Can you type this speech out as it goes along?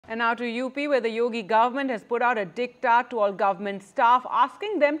And now to UP, where the Yogi government has put out a diktat to all government staff,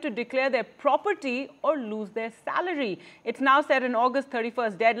 asking them to declare their property or lose their salary. It's now set an August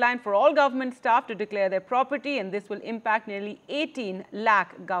 31st deadline for all government staff to declare their property, and this will impact nearly 18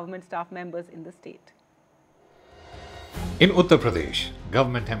 lakh government staff members in the state. In Uttar Pradesh,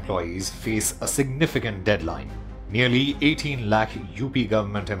 government employees face a significant deadline. Nearly 18 lakh UP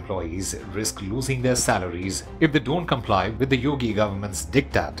government employees risk losing their salaries if they don't comply with the Yogi government's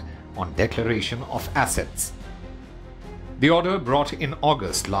diktat on declaration of assets. The order brought in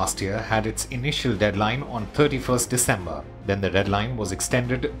August last year had its initial deadline on 31st December. Then the deadline was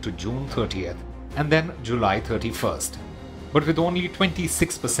extended to June 30th and then July 31st. But with only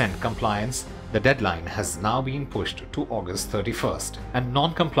 26% compliance, the deadline has now been pushed to August 31st, and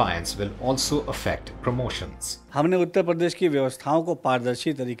non-compliance will also affect promotions. हमने उत्तर प्रदेश की व्यवस्थाओं को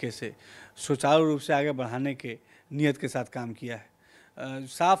पारदर्शी तरीके से सुचारू रूप से आगे बढ़ाने के नियत के साथ काम किया है।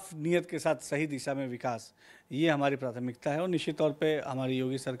 साफ नियत के साथ सही दिशा में विकास, ये हमारी प्राथमिकता है और निश्चित तौर पे हमारी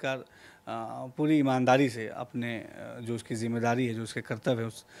योगी सरकार पूरी ईमानदारी से अपने जो उसकी जिम्मेदारी है, जो उसके कर्तव्य है,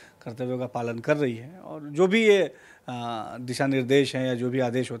 उस कर्तव्यों का पालन कर रही है। और जो भी ये दिशा निर्देश हैं या जो भी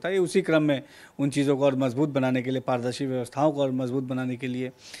आदेश होता है, ये उसी क्रम में उन चीज़ों को और मजबूत बनाने के लिए, पारदर्शी व्यवस्थाओं को और मजबूत बनाने के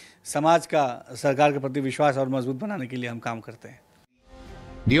लिए, समाज का सरकार के प्रति विश्वास और मजबूत बनाने के लिए हम काम करते हैं।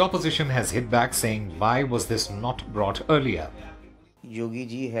 The opposition has hit back, saying, why was this not brought earlier? Yogi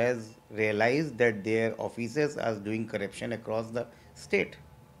ji has realized that their officers are doing corruption across the state,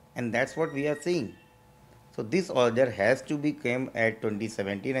 and that's what we are seeing. So this order has to be came at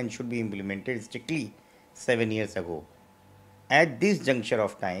 2017 and should be implemented strictly 7 years ago. At this juncture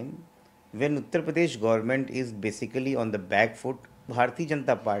of time, when Uttar Pradesh government is basically on the back foot, Bharatiya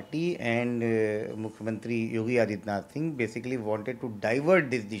Janata Party and Mukhyamantri Yogi Adityanath basically wanted to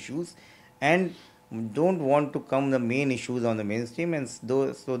divert these issues and don't want to come the main issues on the mainstream, and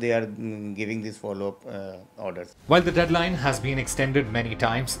so they are giving these follow-up orders. While the deadline has been extended many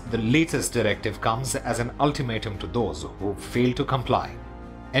times, the latest directive comes as an ultimatum to those who fail to comply.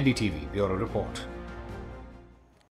 NDTV Bureau Report.